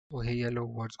तो हे hello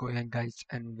what's going guys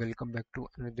and welcome back to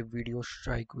another video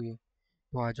STRiKWE।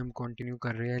 तो आज हम कंटिन्यू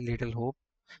कर रहे हैं लिटिल होप।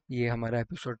 ये हमारा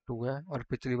एपिसोड 2 है और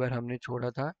पिछली बार हमने छोड़ा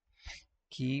था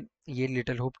कि ये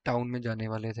लिटिल होप टाउन में जाने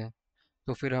वाले थे।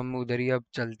 तो फिर हम उधर ही अब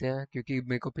चलते हैं क्योंकि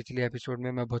मेरे को पिछले एपिसोड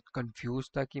में मैं बहुत कंफ्यूज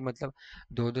था कि मतलब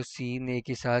दो दो सीन एक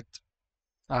ही साथ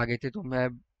आ गए थे, तो मैं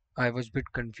आई वॉज बिट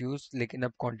कंफ्यूज। लेकिन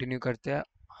अब कंटिन्यू करते हैं।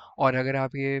 और अगर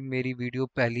आप ये मेरी वीडियो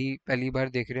पहली पहली बार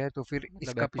देख रहे हैं तो फिर मतलब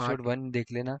इसका एपिसोड 1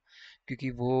 देख लेना, क्योंकि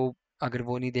वो अगर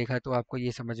वो नहीं देखा तो आपको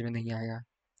ये समझ में नहीं आएगा।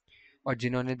 और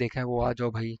जिन्होंने देखा है वो आ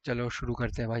जाओ भाई, चलो शुरू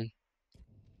करते हैं भाई।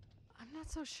 I'm not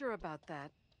so sure about that.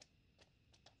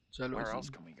 चलो Where ji, else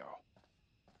can we go?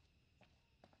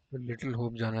 तो लिटिल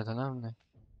होप जाना था ना हमने।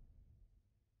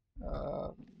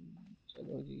 आ,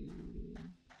 चलो जी।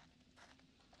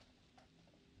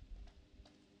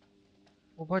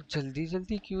 वो बहुत जल्दी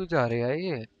जल्दी क्यों जा रहे हैं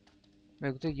ये?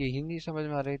 मेरे को तो यही नहीं समझ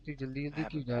में आ रही थी, जल्दी I जल्दी have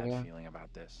a क्यों जा bad रहे हैं। feeling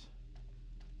about this.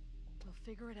 We'll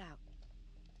figure it out.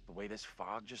 The way this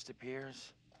fog just appears,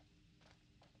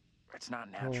 it's not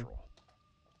O, natural.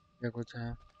 ये कुछ है।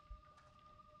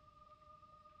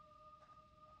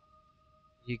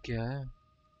 ये क्या है?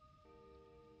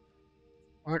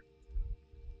 और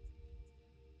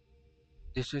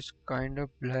this is kind of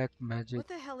black magic.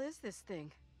 What the hell is this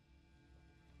thing?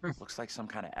 Looks like some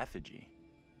kind of effigy.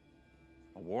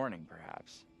 A warning,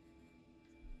 perhaps.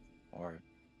 Or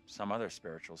some other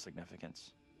spiritual significance.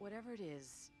 Whatever it is,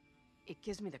 it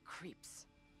gives me the creeps.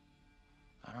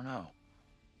 I don't know.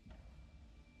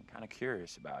 I'm kind of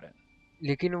curious about it.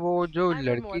 लेकिन वो जो I've heard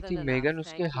more लड़की than थी enough, Megan,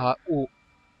 उसके thank you. हाथ oh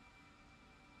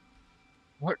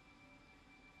what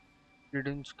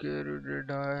didn't square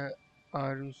did I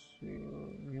R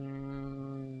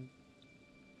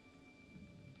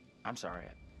I'm sorry,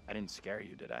 I didn't scare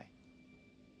you, did I?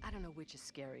 I don't know which is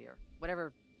scarier. Whatever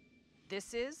this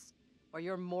is, or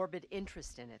your morbid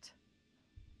interest in it.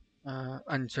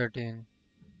 Uncertain.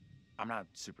 I'm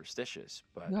not superstitious,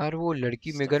 but यार वो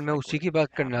लड़की stuff Megan, मैं like उसी what की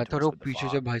बात करना happened था to और us वो with the पीछे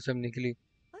से fog. भाई साहब निकली।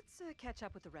 Let's catch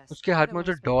up with the rest. उसके हाथ I don't में want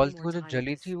जो to spend डॉल any थी, more वो जो time with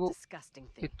जली थी, this वो disgusting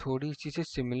ये thing. थोड़ी सी से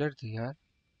सिमिलर थी यार।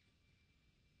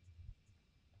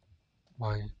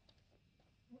 भाई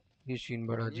ये सीन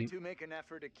बड़ा Can you अजीब। two make an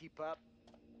effort to keep up?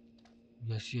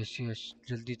 Yes yes yes,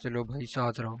 जल्दी चलो भाई,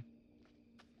 साथ रहो।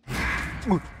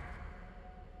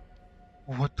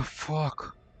 व्हाट द फक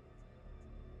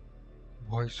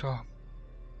भाई साहब।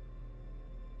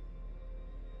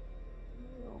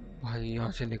 भाई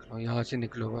यहाँ से निकलो, यहाँ से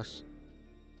निकलो, बस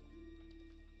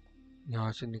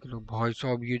यहाँ से निकलो भाई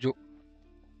साहब। ये जो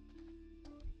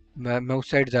मैं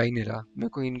उस साइड जा ही नहीं रहा। मेरे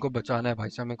को इनको बचाना है भाई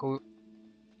साहब।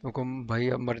 मेरे को भाई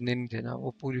अब मरने नहीं देना।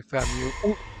 वो पूरी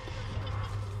फैमिली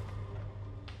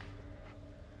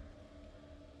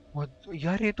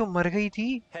यार ये तो मर गई थी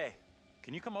Hey,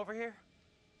 can you come over here?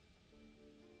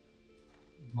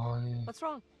 भाई। What's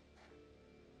wrong?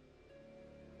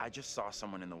 I just saw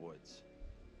someone in the woods.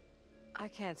 I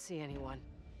can't see anyone.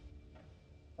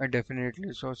 I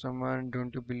definitely saw someone,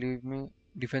 don't you believe me?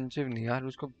 Defensive नहीं यार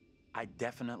उसको। I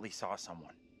definitely saw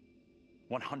someone.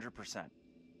 100%.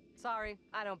 Sorry,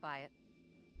 I don't buy it.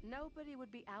 Nobody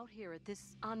would be out here at this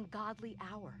ungodly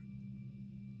hour.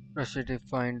 Trust it,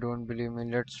 fine, don't believe me.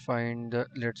 Let's find the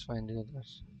others.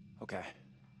 Okay.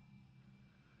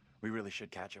 We really should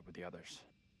catch up with the others.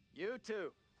 You two.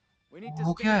 We need to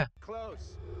वो क्या stay है? close.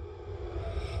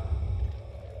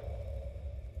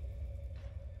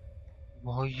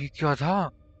 भाई ये क्या था?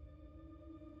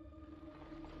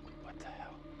 What the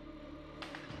hell?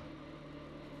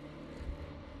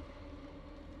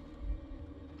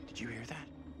 Did you hear that?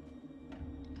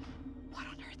 What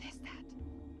on earth is that?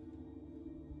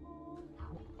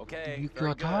 Okay, ये very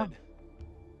क्या था? good.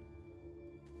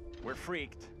 We're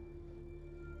freaked.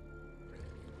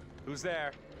 Who's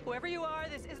there? Whoever you are,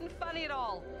 this isn't funny at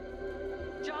all.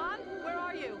 John, where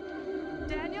are you?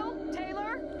 Daniel?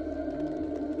 Taylor?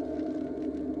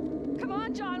 Come on,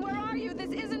 John, where are you?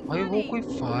 This isn't भाई वो कोई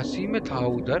funny. फांसी में था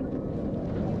उधर।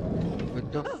 What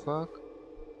the fuck?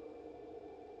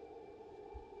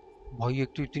 भाई एक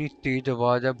तो इतनी तेज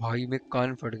आवाज है भाई, में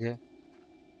कान फट गए।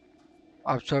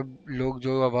 आप सब लोग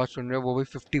जो आवाज सुन रहे हो वो भी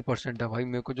 50% है भाई।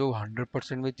 मेरे को जो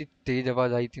 100% में इतनी तेज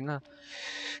आवाज आई थी ना,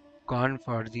 कान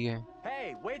फाड़ दिए। Hey,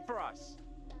 wait for us!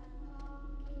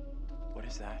 What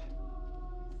is that?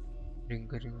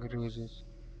 Ring ring roses.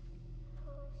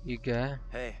 ये क्या है?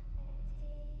 Hey,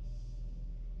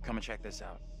 come and check this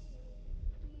out.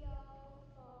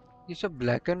 ये सब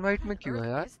ब्लैक एंड व्हाइट What में on क्यों earth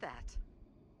है यार? is that?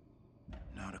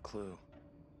 Not a clue.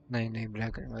 नहीं नहीं,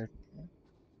 ब्लैक एंड व्हाइट।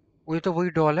 वो तो वही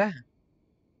डॉल है।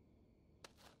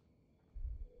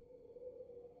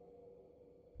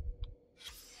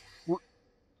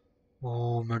 वो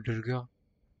ओह मैं डर गया।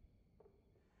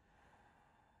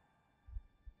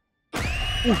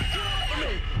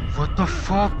 What the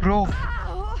fuck, bro?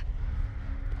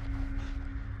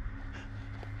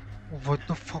 What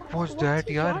the fuck was What that,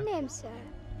 is your यार? name, sir?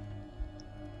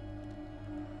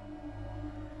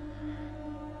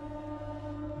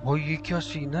 वो ये क्या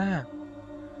सीन है?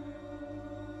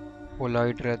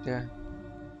 पोलाइट रहते हैं।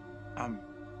 I'm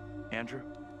Andrew.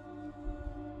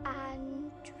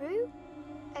 Andrew?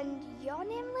 And your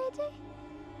name, lady?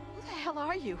 Who the hell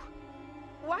are you?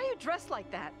 Why are you dressed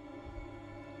like that?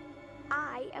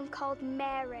 I am called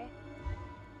Mary.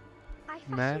 I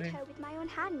fashioned Mary? her with my own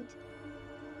hand.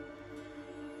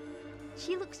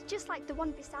 She looks just like the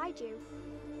one beside you.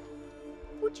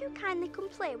 Would you kindly come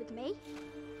play with me?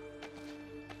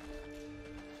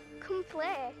 Come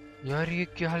play. यार ये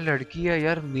क्या लड़की है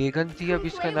यार? Megan थी, अब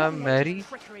इसका नाम What Mary.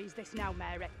 trickery is this now,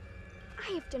 Mary?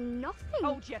 I have done nothing.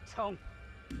 Hold your tongue.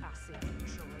 I see how you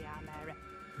truly are, Mary.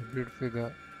 Weird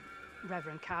figure.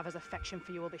 Reverend Carver's affection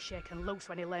for you will be shaken loose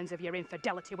when he learns of your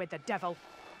infidelity with the devil.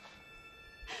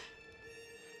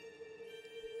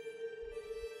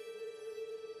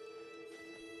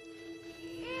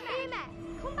 Amy,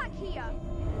 come back here.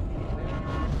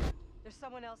 There's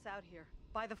someone else out here,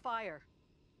 by the fire.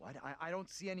 What? I don't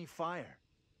see any fire.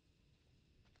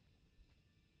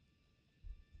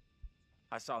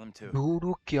 I saw them too. Dude,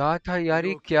 वो क्या था यार?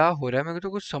 ये क्या हो रहा है? मेरे को तो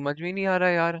कुछ समझ में नहीं आ रहा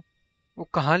यार। वो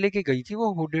कहाँ लेके गई थी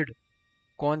वो हुडेड?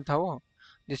 कौन था वो?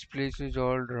 This place is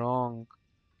all wrong.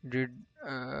 Did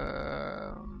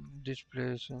this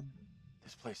place?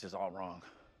 This place is all wrong.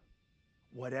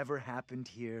 Whatever happened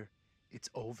here, it's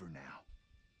over now.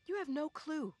 You have no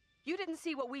clue. You didn't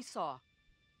see what we saw.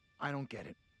 I don't get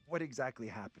it. What exactly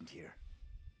happened here?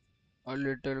 A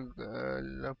little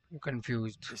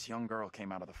confused. This young girl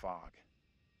came out of the fog.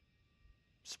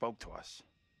 Spoke to us.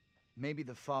 Maybe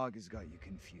the fog has got you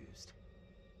confused.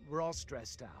 We're all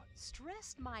stressed out.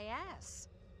 Stressed my ass.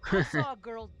 I saw a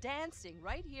girl dancing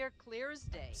right here, clear as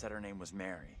day. Said her name was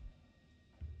Mary.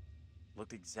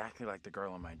 Looked exactly like the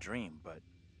girl in my dream, but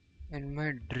In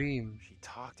my dream. she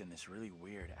talked in this really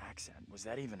weird accent. Was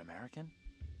that even American?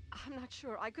 I'm not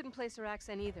sure. I couldn't place her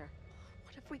accent either.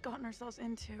 What have we gotten ourselves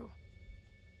into?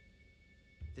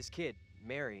 This kid,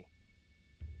 Mary,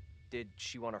 did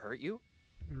she want to hurt you?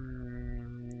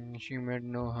 She meant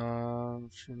no harm.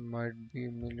 She might be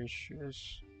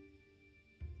malicious.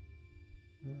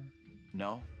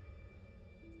 No.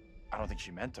 I don't think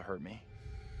she meant to hurt me.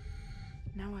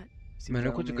 Now what? Seems मैंने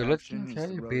our कुछ only गलत option किया is क्या?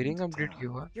 the ये road bearing into update town.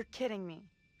 क्यों हुआ? You're kidding me.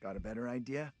 Got a better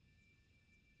idea?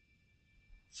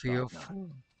 Fearful.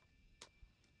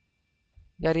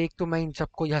 यार एक तो मैं इन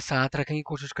सबको यहाँ साथ रखने की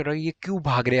कोशिश कर रहा हूँ, ये क्यों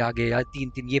भाग रहे आगे यार? तीन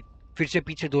तीन ये फिर से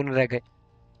पीछे दोनों रह गए।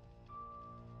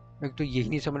 मेरे को तो यही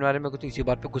नहीं समझ में आ रहा है, मेरे को तो इसी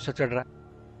बात पे गुस्सा चढ़ रहा है।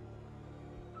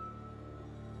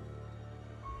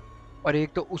 और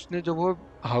एक तो उसने जो वो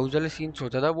हाउस वाले सीन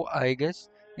सोचा था, वो आई गेस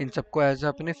इन सबको एज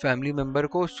अपने फैमिली मेंबर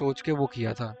को सोच के वो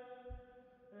किया था।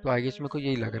 तो आई गेस मेरे को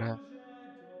यही लग रहा है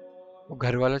वो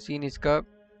घर वाला सीन इसका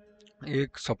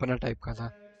एक सपना टाइप का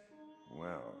था।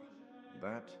 Well,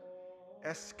 that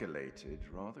escalated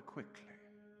rather quickly.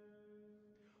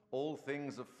 All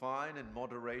things are fine in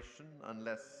moderation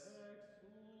unless...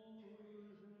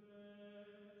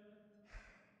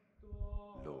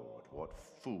 Lord, what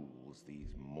fools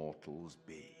these mortals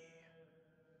be.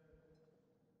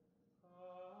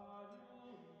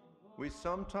 We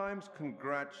sometimes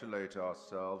congratulate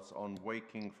ourselves on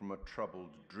waking from a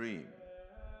troubled dream.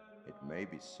 It may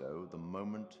be so the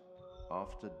moment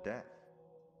after death.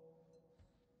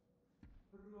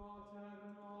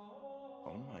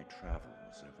 On my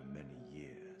travels over many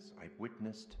years, I've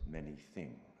witnessed many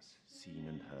things, seen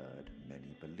and heard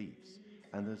many beliefs,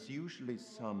 and there's usually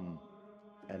some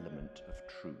element of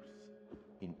truth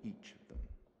in each of them.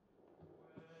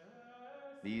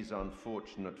 These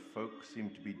unfortunate folk seem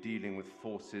to be dealing with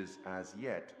forces as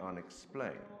yet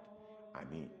unexplained. I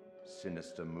mean,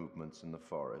 sinister movements in the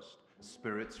forest,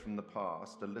 spirits from the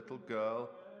past, a little girl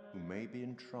who may be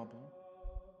in trouble.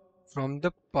 From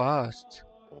the past.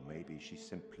 Or maybe she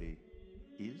simply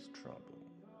is trouble.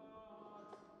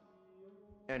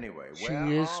 Anyway, She where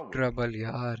is are we? trouble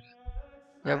यार।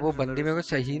 यार वो Angela बंदी मेरे को isn't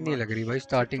सही getting नहीं लग रही भाई much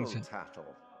स्टार्टिंग से।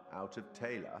 tittle-tattle out of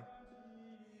Taylor.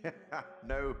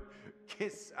 No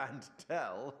kiss and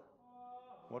tell.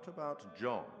 What about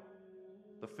John?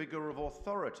 The figure of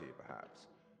authority, perhaps?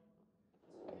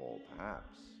 Or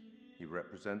perhaps he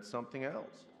represents something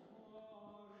else.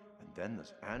 And then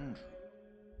there's Andrew.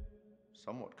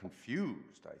 Somewhat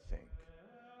confused, I think.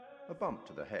 A bump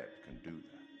to the head can do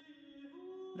that.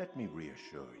 Let me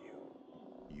reassure you.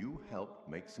 you helped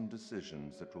make some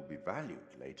decisions that will be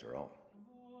valued later on.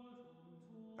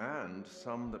 And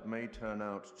some that may turn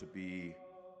out to be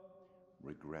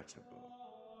regrettable.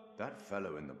 That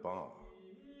fellow in the bar,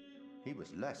 he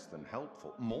was less than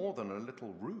helpful, more than a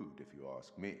little rude, if you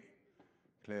ask me.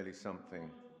 Clearly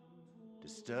something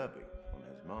disturbing on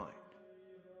his mind.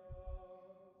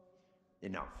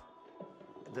 Enough.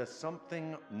 There's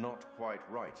something not quite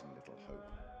right in Little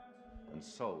Hope, and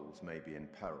souls may be in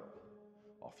peril.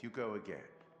 Off you go again.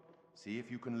 See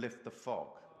if you can lift the fog.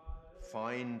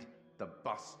 Find the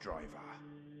bus driver.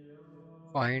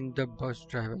 Find the bus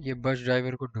driver, ये bus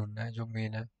driver को ढूंढना है जो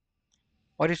main है।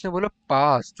 और इसने बोला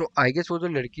पास, तो आई गेस वो जो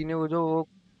लड़की ने वो जो वो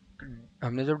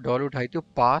हमने जब डॉल उठाई थी वो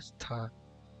पास था,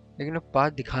 लेकिन वो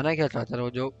पास दिखाना क्या चाहता था वो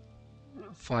जो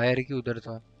फायर की उधर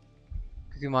था,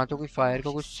 क्योंकि वहां तो कोई फायर Oh, का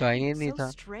she कुछ साइन ही sounded नहीं so था।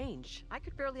 strange. I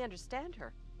could barely understand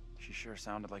her. She sure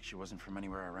sounded like she wasn't from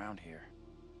anywhere around here.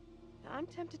 I'm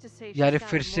tempted to say she यार ये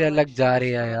फिर sounded से more like अलग she जा wished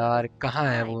रही है for यार, another कहाँ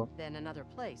है वो? time than another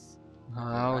place.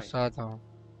 हाँ You're वो right. साथ हूँ।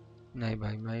 नहीं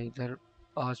भाई मैं इधर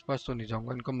आसपास तो नहीं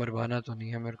जाऊंगा, इनको मरवाना तो नहीं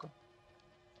है मेरे को।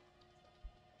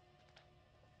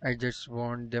 I just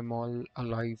want them all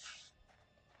alive।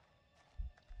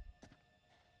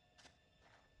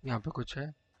 यहाँ पे कुछ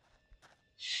है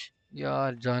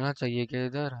यार, जाना चाहिए क्या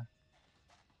इधर?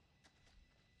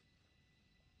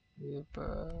 ये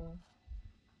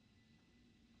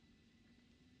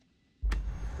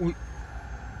उई,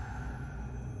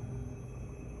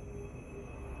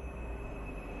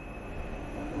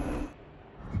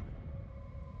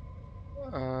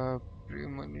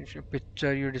 premonition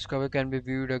picture you discover can be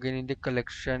viewed again in the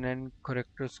collection and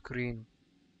corrector screen।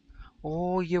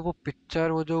 ओ ये वो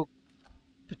पिक्चर, वो जो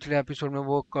पिछले एपिसोड में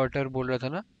वो कर्टर बोल रहा था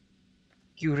ना,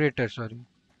 क्यूरेटर, सॉरी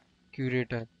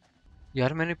क्यूरेटर।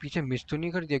 यार मैंने पीछे मिस तो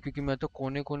नहीं कर दिया, क्योंकि मैं तो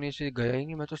कोने कोने से गया ही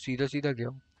नहीं, मैं तो सीधा सीधा गया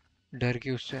हूँ डर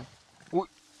के उससे। ओए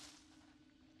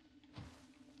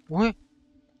ओए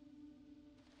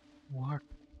व्हाट,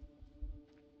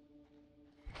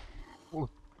 ओए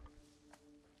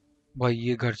भाई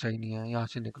ये घर सही नहीं है, यहाँ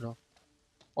से निकलो।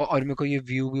 और मेरे को ये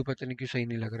व्यू भी पता नहीं क्यों सही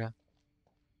नहीं लग रहा।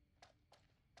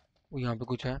 वो यहाँ पे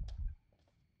कुछ है?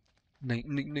 नहीं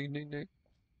नहीं नहीं नहीं नहीं,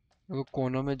 मेरे को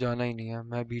कोनों में जाना ही नहीं है,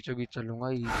 मैं बीचों बीच चलूंगा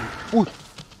इजी। ओए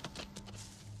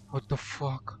what the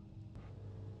fuck,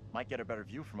 Might get a better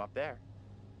view from up there.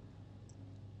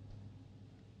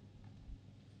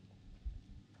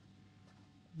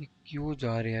 ये क्यों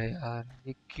जा रहे हैं यार,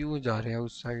 ये क्यों जा रहे हैं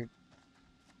उस साइड?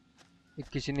 ये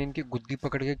किसी ने इनकी गुद्दी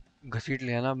पकड़ के घसीट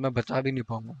लिया ना, मैं बचा भी नहीं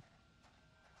पाऊंगा।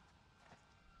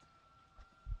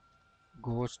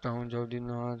 Ghost towns of the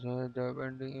north, the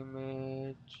abandoned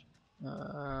image,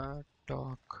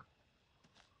 talk।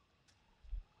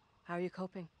 How are you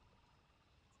coping?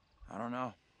 I don't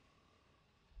know.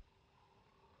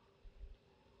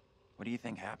 What do you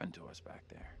think happened to us back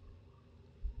there?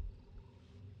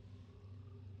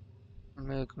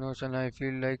 Make no sense, I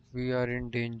feel like we are in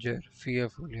danger,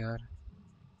 fearful यार।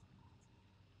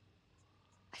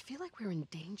 I feel like we're in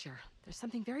danger. There's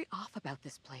something very off about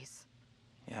this place.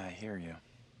 Yeah, I hear you.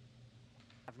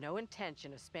 I have no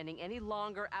intention of spending any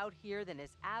longer out here than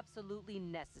is absolutely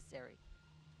necessary.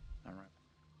 All right.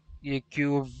 ये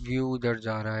क्यों view उधर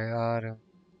जा रहा है यार?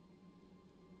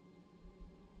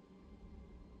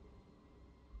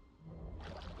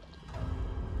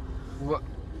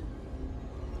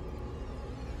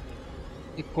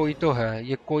 ये कोई तो है,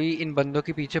 ये कोई इन बंदों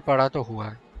के पीछे पड़ा तो हुआ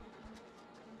है,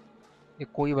 ये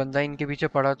कोई बंदा इनके पीछे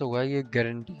पड़ा तो हुआ है, ये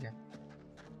गारंटी है।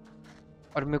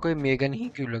 और मेरे को ये मेगन ही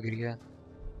क्यों लग रही है?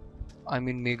 आई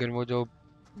मीन मेगन, वो जो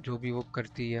जो भी वो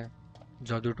करती है,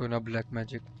 जादू टोना ब्लैक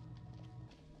मैजिक।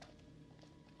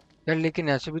 यार लेकिन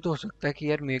ऐसे भी तो हो सकता है कि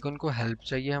यार मेगन को हेल्प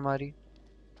चाहिए हमारी,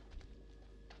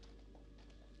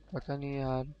 पता नहीं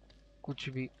यार, कुछ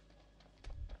भी।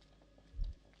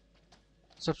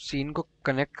 सब सीन को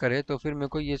कनेक्ट करे तो फिर मेरे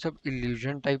को ये सब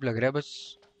इल्यूजन टाइप लग रहा है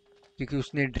बस, क्योंकि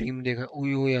उसने ड्रीम देखा।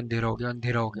 उई उई अंधेरा हो गया,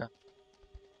 अंधेरा हो गया,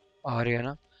 आ रहे हैं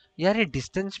ना यार। ये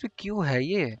डिस्टेंस पे क्यों है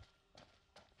ये?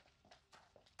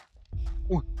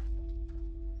 उह,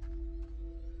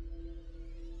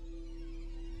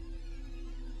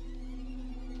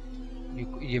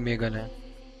 ये मेगन है,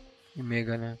 ये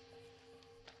मेगन है।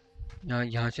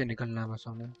 यहाँ से निकलना है बस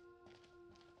हमें।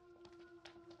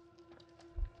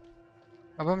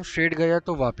 अब हम स्ट्रेट गया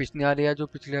तो वापस नहीं आ रहे हैं, जो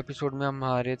पिछले एपिसोड में हम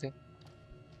आ रहे थे,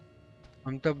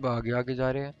 हम तब आगे आगे जा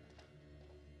रहे हैं।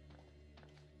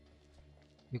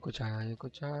 ये कुछ आया, ये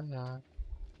कुछ आया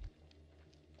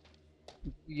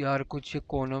यार, कुछ ये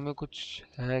कोनों में कुछ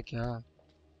है क्या?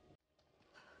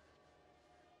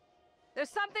 There's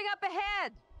something up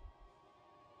ahead!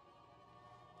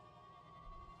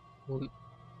 वो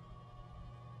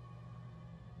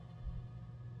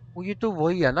वो ये तो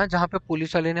वही है ना जहाँ पे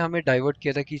पुलिस वाले ने हमें डाइवर्ट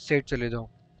किया था कि इस साइड चले जाओ।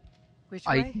 Which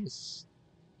I way? Guess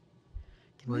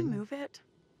Can we वही। move it?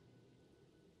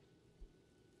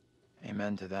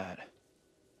 Amen to that.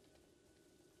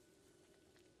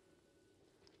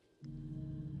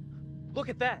 Look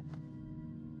at that!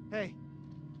 Hey,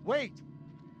 wait!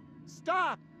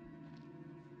 Stop!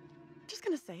 Just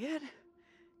gonna say it.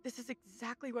 This is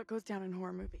exactly what goes down in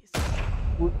horror movies.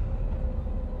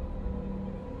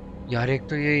 यार एक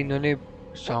तो ये इन्होंने What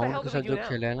the sound hell के do we साथ do जो now?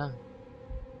 खेला है ना,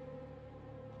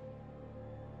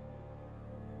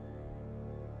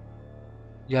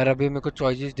 यार अभी मेरे को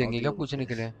चॉइसेस I'll देंगे क्या deal with पूछने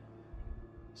के this. लिए?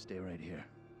 Stay right here.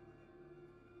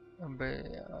 अबे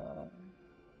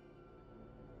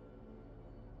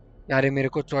यार ये मेरे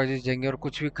को चॉइसेस देंगे और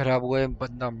कुछ भी खराब हुआ है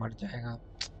बंदा मर जाएगा।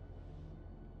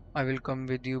 I will come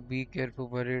with you, be careful,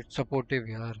 but supportive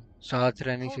यार, साथ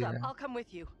रहने Hold से up, है। I'll come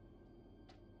with you.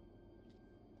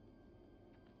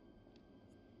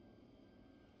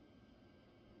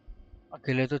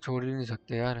 अकेले तो छोड़ ही नहीं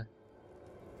सकते यार।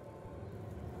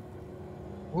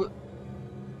 वो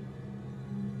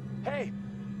Hey!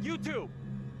 You two!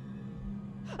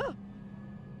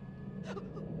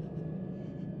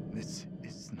 This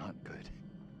is not good.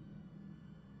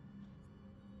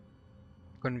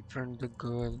 confront the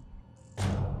girl।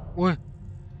 ओए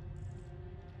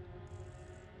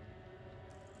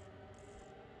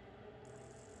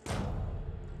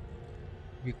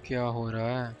ये क्या हो रहा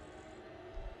है?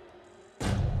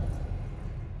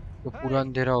 तो पूरा Hey!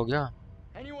 अंधेरा हो गया।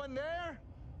 Anyone there?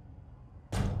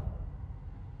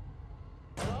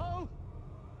 Hello?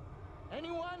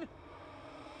 Anyone?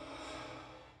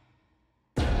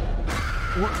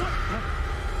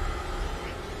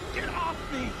 Get off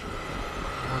me!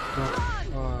 What the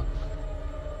fuck?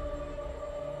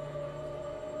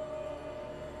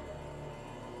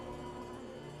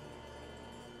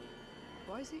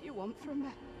 What is it you want from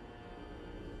me?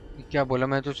 ये क्या बोला?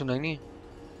 मैं तो सुना ही नहीं।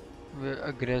 वे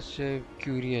अग्रेसिव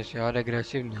क्यूरियस यार,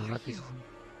 अग्रेसिव नहीं होगा किसी से।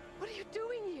 What are you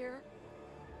doing here?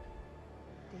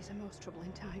 These are most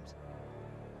troubling times.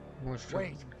 Most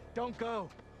Wait, don't go.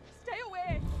 Stay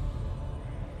away!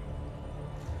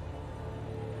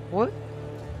 ओए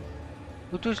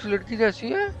वो तो इस लड़की जैसी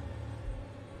है।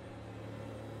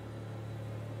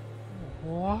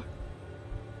 What?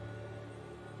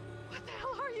 What the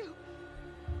hell are you?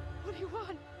 What do you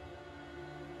want?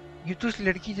 ये तो इस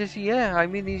लड़की जैसी है। I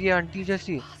mean ये आंटी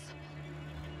जैसी। A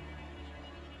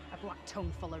black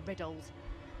tongue full of riddles.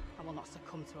 I will not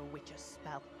succumb to a witch's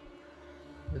spell.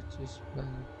 Let's just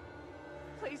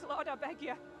Please, Lord, I beg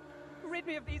you. Rid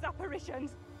me of these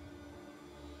apparitions.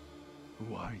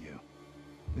 Who are you?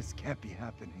 This can't be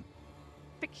happening.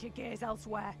 Fix your gaze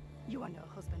elsewhere. You are no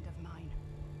husband of mine.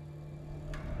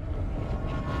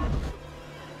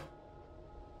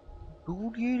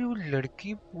 Dude, ये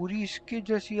लड़की पूरी इसके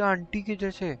जैसी है, aunty के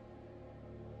जैसे।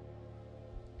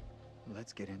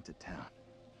 Let's get into town.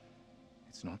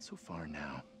 It's not so far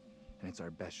now, and it's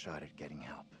our best shot at getting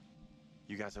help.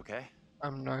 You guys okay?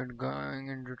 I'm not going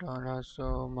into town,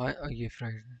 so my ये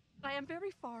friend। I am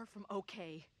very far from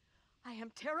okay. I am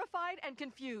terrified and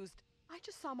confused. I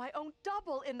just saw my own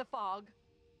double in the fog.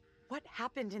 What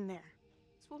happened in there?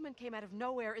 This woman came out of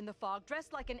nowhere in the fog,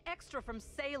 dressed like an extra from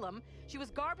Salem. She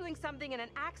was garbling something in an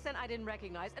accent I didn't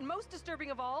recognize, and most disturbing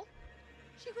of all,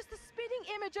 she was the spitting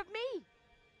image of me.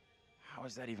 How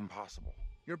is that even possible?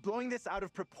 You're blowing this out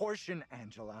of proportion,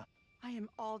 Angela. I am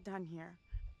all done here.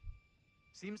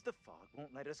 Seems the fog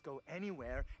won't let us go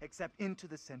anywhere except into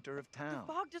the center of town.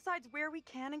 The fog decides where we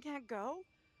can and can't go?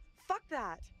 Fuck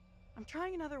that. I'm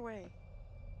trying another way.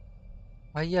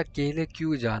 भाई अकेले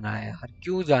क्यों जाना है यार?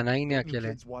 क्यों जाना ही नहीं Didn't अकेले?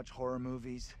 kids watch horror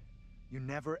movies? You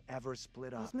never ever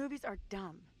split up. Those movies are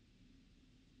dumb.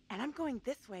 And I'm going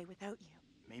this way without you.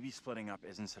 Maybe splitting up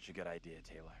isn't such a good idea,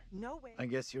 Taylor. No way. I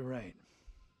guess you're right.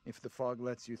 If the fog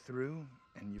lets you through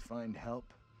and you find help,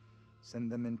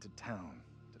 send them into town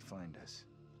to find us.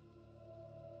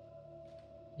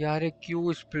 यार ये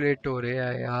क्यों split हो रहे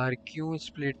हैं यार? क्यों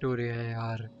split हो रहे हैं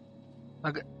यार?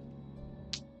 अगर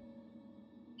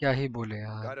क्या ही बोले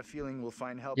यार? Got a feeling we'll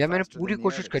find help यार मैंने faster पूरी than the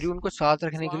कोशिश करी others. उनको साथ As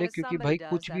रखने के long लिए, as क्योंकि somebody भाई does,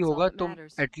 कुछ भी that's all होगा that तो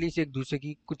matters. एटलीस्ट एक दूसरे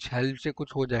की कुछ हेल्प से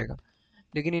कुछ हो जाएगा।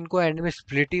 लेकिन इनको एंड में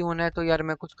स्प्लिट ही होना है तो यार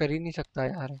मैं कुछ कर ही नहीं सकता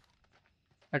यार।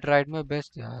 आई ट्राइड माय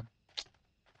बेस्ट यार।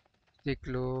 Stay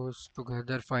close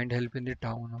together, find help in the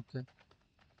town. Okay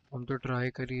हम तो ट्राई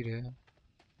कर ही रहे हैं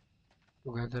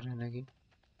टुगेदर रहने की।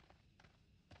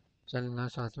 चलना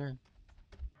साथ में।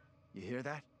 You hear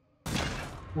that?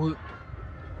 वो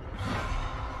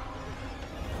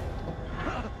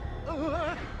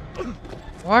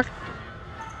What?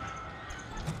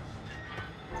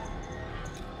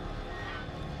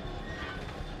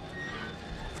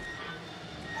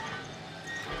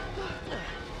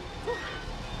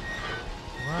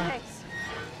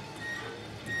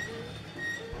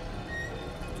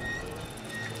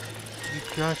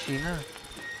 क्या सीन है?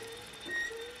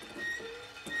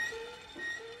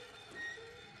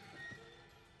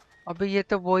 अबे ये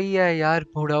तो वही है यार,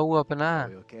 बूढ़ा हुआ अपना।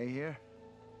 We okay here?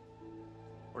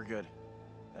 We're good.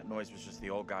 That noise was just the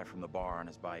old guy from the bar on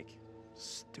his bike.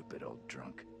 Stupid old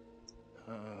drunk.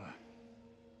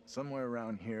 Somewhere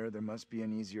around here, there must be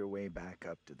an easier way back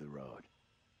up to the road.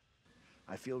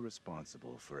 I feel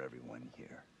responsible for everyone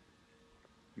here.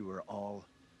 You are all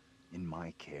in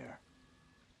my care.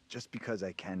 Just because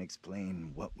I can't explain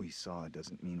what we saw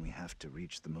doesn't mean we have to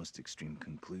reach the most extreme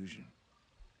conclusion.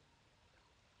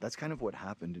 That's kind of what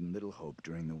happened in Little Hope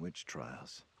during the witch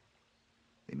trials.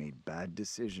 They made bad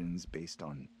decisions based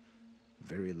on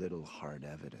very little hard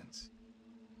evidence.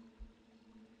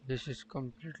 This is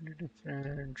completely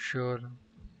different, sure.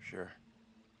 Sure.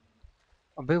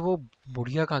 अबे वो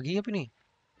बुढ़िया कहाँ गई अपनी?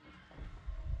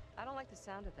 I don't like the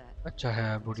sound of that. अच्छा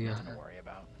है, It's बुढ़िया nothing है। to worry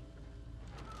about.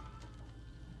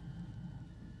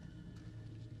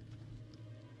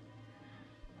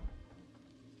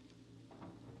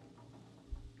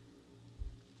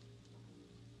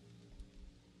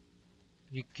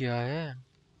 ये क्या है?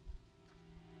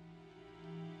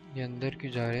 ये अंदर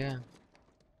क्यों जा रहे हैं?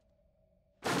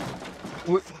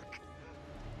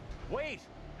 Wait!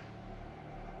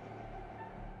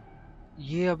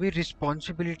 ये अभी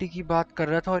रिस्पॉन्सिबिलिटी की बात कर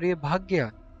रहा था और ये भाग गया।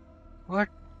 व्हाट?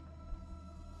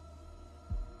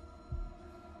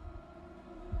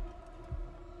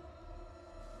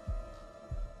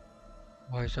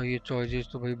 भाई साहब ये चॉइसेस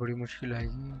तो भाई बड़ी मुश्किल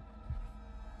आएगी।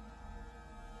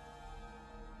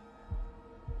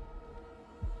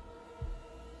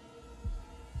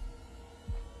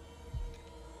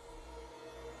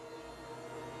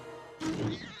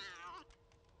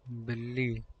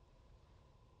 बिल्ली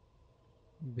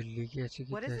बिल्ली की ऐसी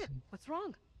की What is it? तैसी। What's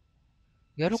wrong?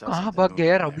 यार We वो saw कहाँ something भाग गया moving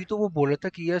यार? there. अभी तो वो बोला था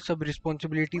कि यार सब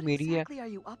रिस्पॉन्सिबिलिटी What मेरी है, exactly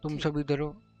are you up तुम to? सब इधर हो।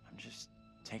 I'm just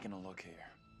taking a look here.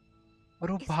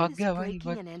 और वो Isn't भाग this गया भाई।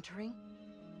 breaking and entering?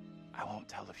 I won't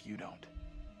tell if you don't.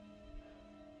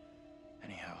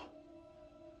 Anyhow,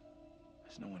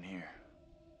 there's no one here.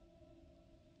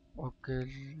 Okay,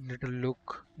 little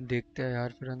look देखते हैं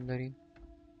यार फिर अंदर ही।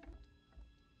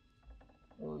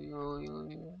 ओय ओय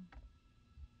ओय,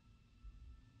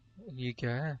 ये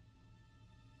क्या है?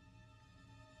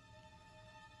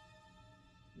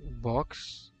 बॉक्स।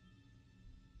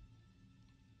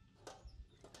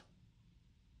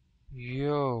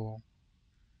 यो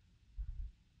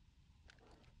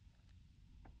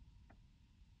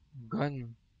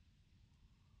गन।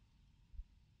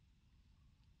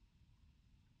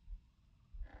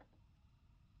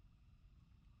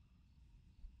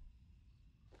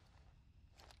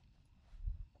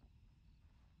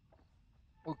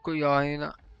 वो कोई आए ना।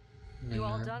 You नहीं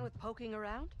all आया। done with poking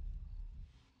around?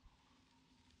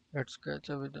 Let's catch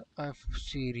up with the F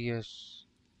serious।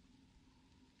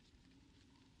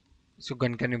 इसको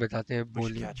गन का नहीं बताते हैं, We should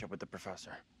बोलिए। catch up with the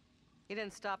professor. He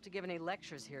didn't stop to give any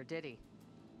lectures here, did he?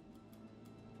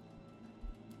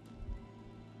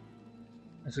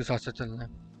 इसके साथ साथ चलना है।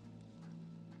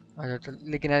 आजा चल,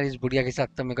 लेकिन यार इस बुढ़िया के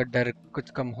साथ तो मेरा डर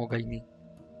कुछ कम होगा ही नहीं।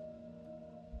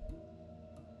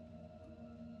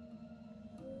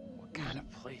 What kind of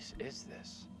place is this?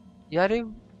 यार ये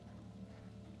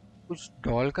कुछ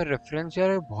डॉल का रेफरेंस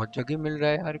यार बहुत जगह मिल रहा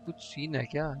है यार। कुछ सीन है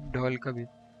क्या डॉल का भी?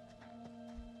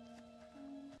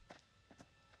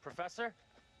 Professor?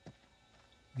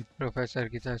 प्रोफेसर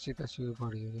की तो ऐसी तस्वीर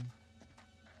पड़ी हुई है।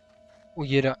 ओ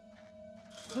ये रहा।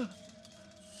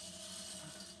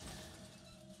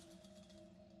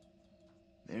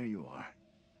 There you are.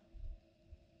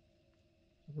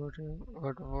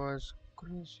 What was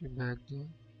crazy back then?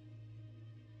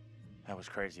 That was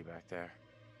crazy back there.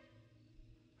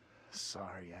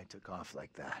 Sorry I took off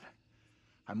like that.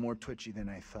 I'm more twitchy than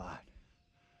I thought.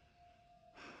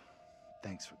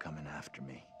 Thanks for coming after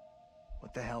me.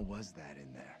 What the hell was that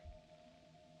in there?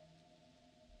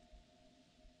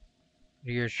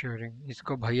 Reassuring.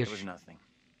 इसको भाई It was nothing.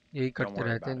 यही Don't करते worry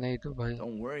रहते हैं, about it. नहीं तो भाई।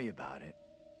 Don't worry about it.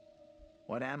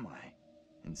 What am I?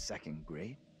 In second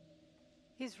grade?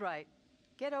 He's right.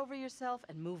 Get over yourself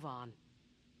and move on.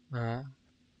 हाँ,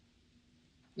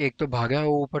 एक तो भागा है,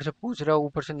 वो ऊपर से पूछ रहा है,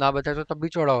 ऊपर से ना बताए तो तब भी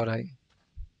चौड़ा हो रहा है।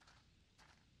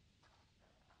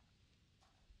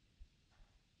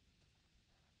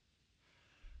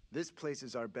 This place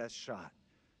is our best shot.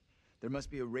 There must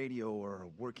be a radio or a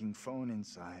working phone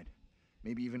inside.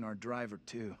 Maybe even our driver,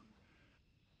 too.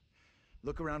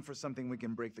 Look around for something we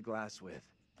can break the glass with.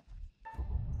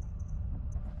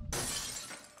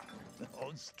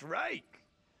 Oh, strike!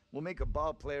 We'll make a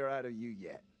ball player out of you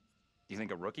yet. Do you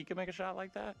think a rookie could make a shot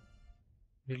like that?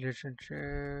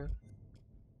 Relationship.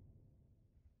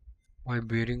 भाई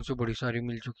bearing तो बड़ी सारी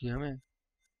मिल चुकी है हमें।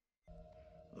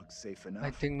 Looks safe आई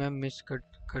enough. Think मैं miss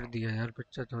कर दिया यार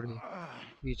पिक्चर थोड़ी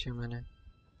पीछे मैंने।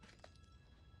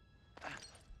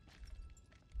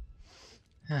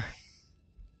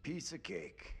 Piece of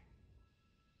cake.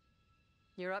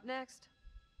 You're up next.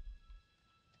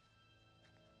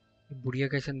 बुढ़िया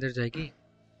कैसे अंदर जाएगी?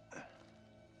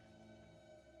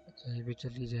 अच्छा ये भी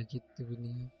चली जाएगी, इतनी भी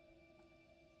नहीं है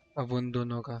अब उन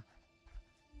दोनों का।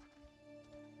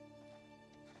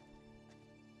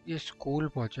 ये स्कूल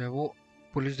पहुंचा है, वो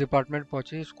पुलिस डिपार्टमेंट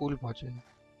पहुंचे, स्कूल पहुंचे।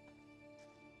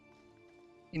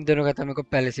 इन दोनों का तो मेरे को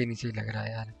पहले से ही नहीं सही लग रहा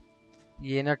है यार।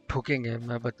 ये ना ठोकेंगे,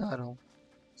 मैं बता रहा हूँ।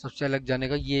 सबसे अलग जाने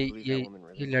का ये Believe ये that woman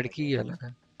really ये knew where I लड़की came ही from? अलग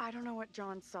है। I don't know what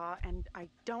John saw, and I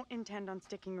don't intend on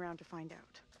sticking around to find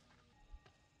out.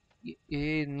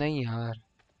 ये नहीं यार,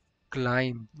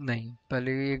 क्लाइम नहीं,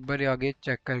 पहले एक बार आगे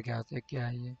चेक करके आते हैं क्या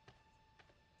है ये।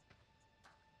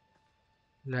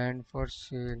 लैंड फॉर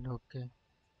सेल, ओके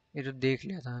ये तो देख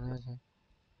लिया था ना ऐसे।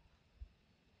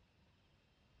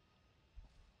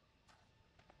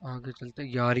 आगे चलते,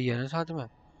 यार ही है ना साथ में।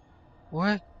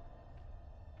 ओए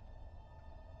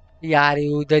यार ये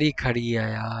उधर ही खड़ी है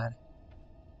यार।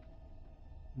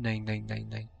 नहीं नहीं नहीं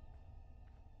नहीं,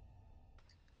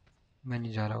 मैं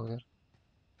नहीं जा रहा उधर।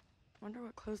 Wonder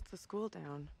what closed the school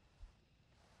down.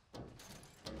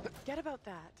 Forget about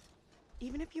that.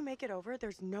 Even if you make it over,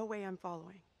 there's no way I'm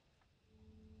following.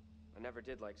 I never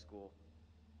did like school.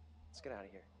 Let's get out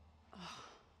of here. Ugh,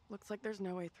 looks like there's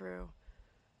no way through.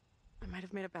 I might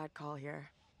have made a bad call here.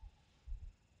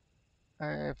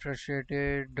 I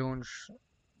frustrated, don't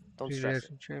Don't stress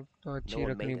it. Relationship तो No अच्छी one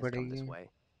रखनी made us come पड़ेगी। this way.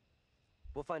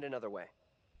 We'll find another way.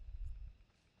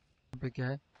 यहाँ पे क्या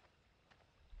है?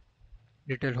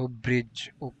 Little hope bridge,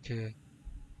 okay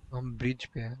हम bridge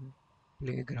पे हैं।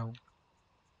 प्ले ग्राउंड,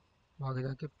 आगे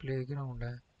जाके प्ले ग्राउंड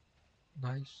है।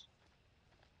 नाइस।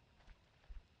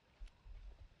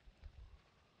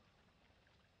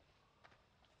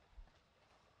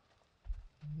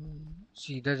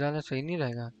 सीधा जाना सही नहीं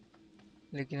रहेगा,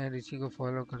 लेकिन यार इसी को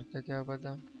फॉलो करते क्या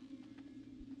पता।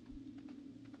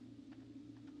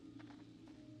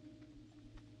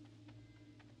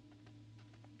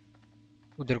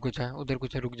 उधर कुछ है, उधर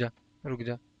कुछ है, रुक जा रुक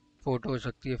जा। फोटो हो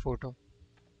सकती है, फोटो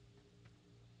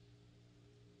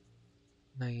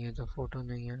नहीं है तो फोटो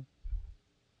नहीं है।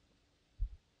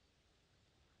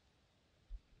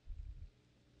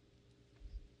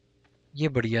 ये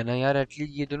बढ़िया ना यार,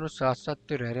 एटलीस्ट ये दोनों साथ साथ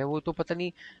तो रह रहे हैं। वो तो पता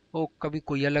नहीं, वो कभी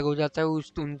कोई अलग हो जाता है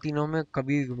उस उन तीनों में,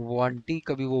 कभी वो आंटी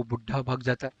कभी वो बुढ़ा भाग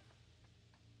जाता है।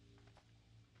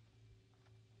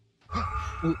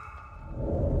 उ-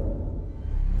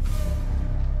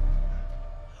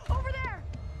 Over there!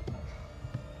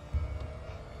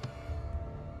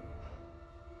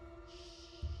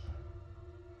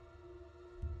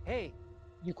 Hey,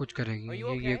 ये कुछ करेगी, are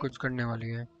you ये okay? कुछ करने वाली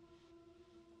है।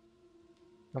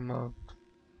 Come out,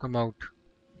 come out.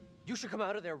 You should come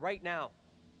out of there right now.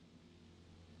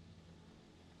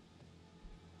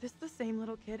 This the same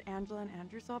little kid Angela and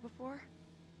Andrew saw before?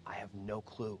 I have no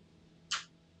clue.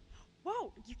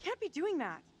 Whoa, you can't be doing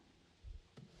that.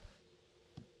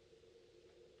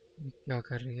 ये क्या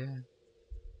कर रही है?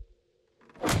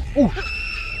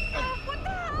 What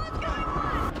the hell is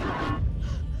going on?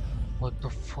 What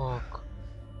the fuck?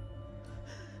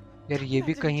 यार ये You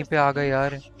भी guys are कहीं just पे आ गए leaving?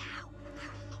 यार।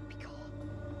 Be cool.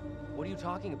 What are you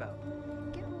talking about?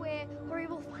 Get away, or he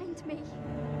will find me.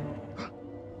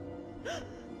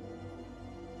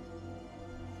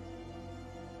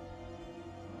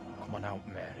 Come on out,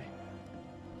 Mary.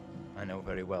 I know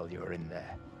very well you're in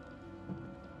there.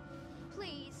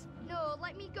 Please, no,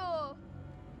 let me go.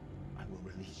 I will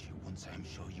release you once I am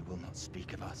sure you will not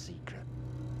speak of our secret.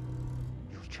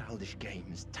 Your childish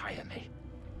games tire me.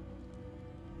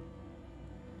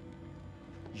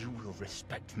 You will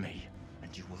respect me,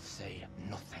 and you will say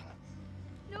nothing.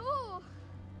 No!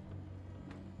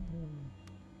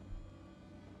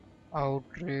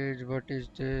 Outrage, what is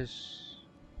this?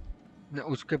 न,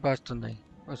 उसके पास तो नहीं,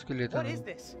 उसके लिए तो What is नहीं।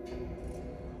 this?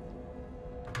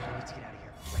 Let's get out of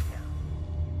here right now.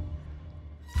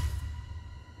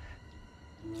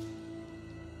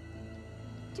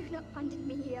 Do not abandon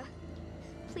me here.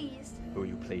 Please. Who are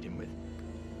you pleading with?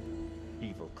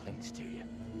 Evil clings to you.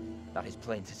 That is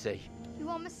plain to see. You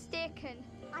are mistaken.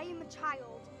 I am a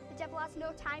child. The devil has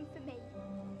no time for me.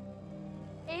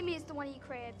 Amy is the one he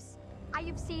craves. I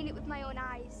have seen it with my own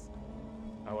eyes.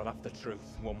 I will have the truth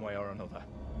one way or another.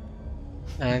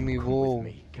 Amy Come वो with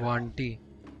me, वो girl. Aunty.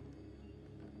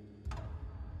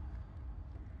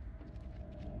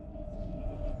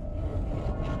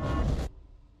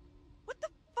 What the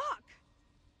fuck?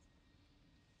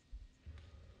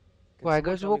 तो Can I someone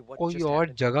guess tell वो me what कोई just और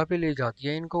happened? जगह पे ले जाती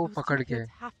है इनको Those two पकड़ के।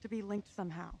 kids have to be linked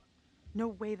somehow. No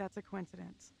way that's a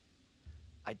coincidence.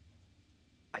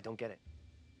 I don't get it.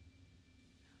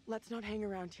 Let's not hang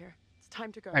around here. It's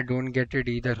time to go. I don't get it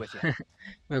Right either. with you.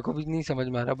 मेरे को भी नहीं समझ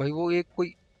में आ रहा भाई, वो एक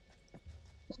कोई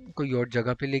कोई और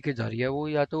जगह पे लेके जा रही है वो,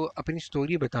 या तो अपनी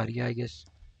स्टोरी बता रही है आई गेस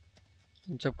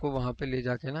इन सबको वहां पे ले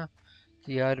जाके ना,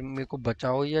 कि यार मेरे को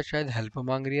बचाओ, या शायद हेल्प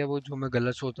मांग रही है वो, जो मैं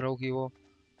गलत सोच रहा हूँ कि वो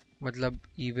मतलब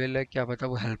इविल है, क्या पता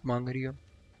वो हेल्प मांग रही हो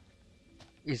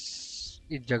इस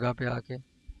इस जगह पे आके।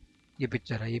 ये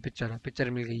पिक्चर है, ये पिक्चर है, पिक्चर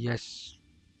मिल गई, यस।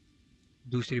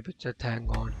 दूसरी पिक्चर, थैंक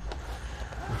गॉड।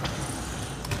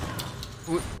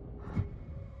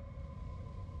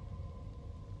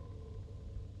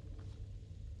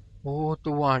 ओ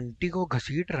तो वो आंटी को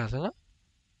घसीट रहा था ना,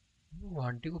 वो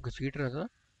आंटी को घसीट रहा था।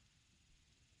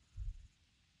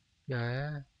 क्या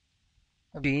है,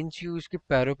 चेन सी उसके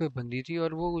पैरों पे बंधी थी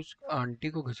और वो उस आंटी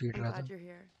को घसीट I'm रहा था। glad you're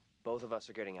here. Both of us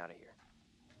are getting out of here.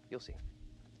 You'll see.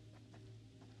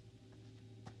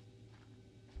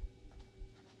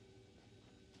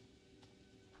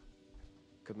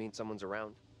 Could mean someone's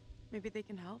around. Maybe they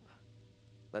can help.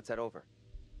 Let's head over.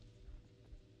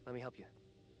 Let me help you.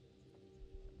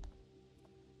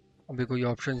 अभी कोई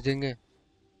ऑप्शंस देंगे?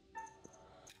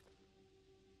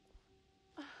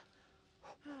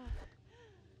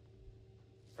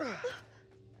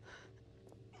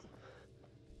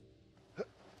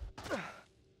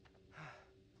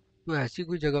 तो ऐसी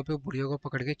कोई जगह पे बुढ़िया को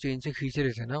पकड़ के चेन से खींच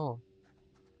रहे थे ना वो।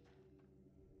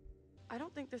 I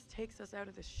don't think this takes us out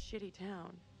of this shitty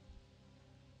town.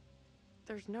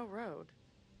 There's no road.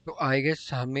 तो आई गेस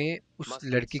हमें उस Must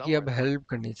lead लड़की की अब somewhere, though. हेल्प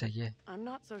करनी चाहिए, I'm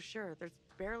not so sure. There's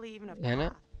barely even a है ना?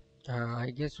 path. हाँ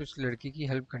आई गेस उस लड़की की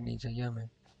हेल्प करनी चाहिए हमें।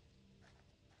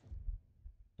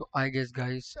 तो आई गेस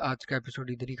गाइस आज का एपिसोड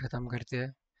इधर ही ख़त्म करते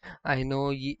हैं। आई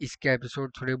नो ये इसके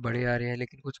एपिसोड थोड़े बड़े आ रहे हैं,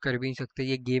 लेकिन कुछ कर भी नहीं सकते।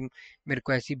 ये गेम मेरे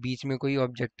को ऐसी बीच में कोई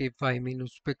ऑब्जेक्टिव आई मीन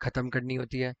उस पर ख़त्म करनी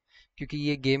होती है, क्योंकि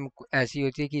ये गेम ऐसी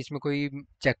होती है कि इसमें कोई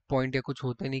चेक पॉइंट या कुछ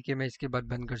होता नहीं कि मैं इसके बाद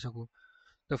बंद कर सकूँ।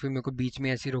 तो फिर मेरे को बीच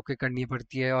में ऐसी रोके करनी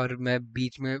पड़ती है, और मैं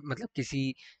बीच में मतलब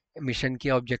किसी मिशन के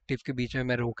ऑब्जेक्टिव के बीच में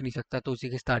मैं रोक नहीं सकता, तो उसी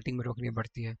के स्टार्टिंग में रोकनी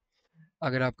पड़ती है।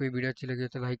 अगर आपको ये वीडियो अच्छी लगी हो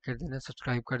तो लाइक कर देना,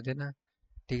 सब्सक्राइब कर देना,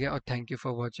 ठीक है, और थैंक यू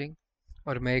फॉर वॉचिंग।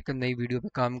 और मैं एक नई वीडियो पे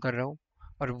काम कर रहा हूँ,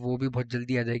 और वो भी बहुत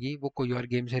जल्दी आ जाएगी, वो कोई और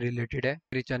गेम से रिलेटेड है,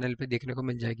 मेरे चैनल पे देखने को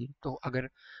मिल जाएगी। तो अगर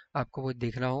आपको वो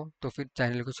देखना हो तो फिर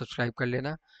चैनल को सब्सक्राइब कर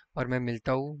लेना, और मैं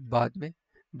मिलता हूँ बाद में।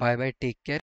 Bye bye, take care.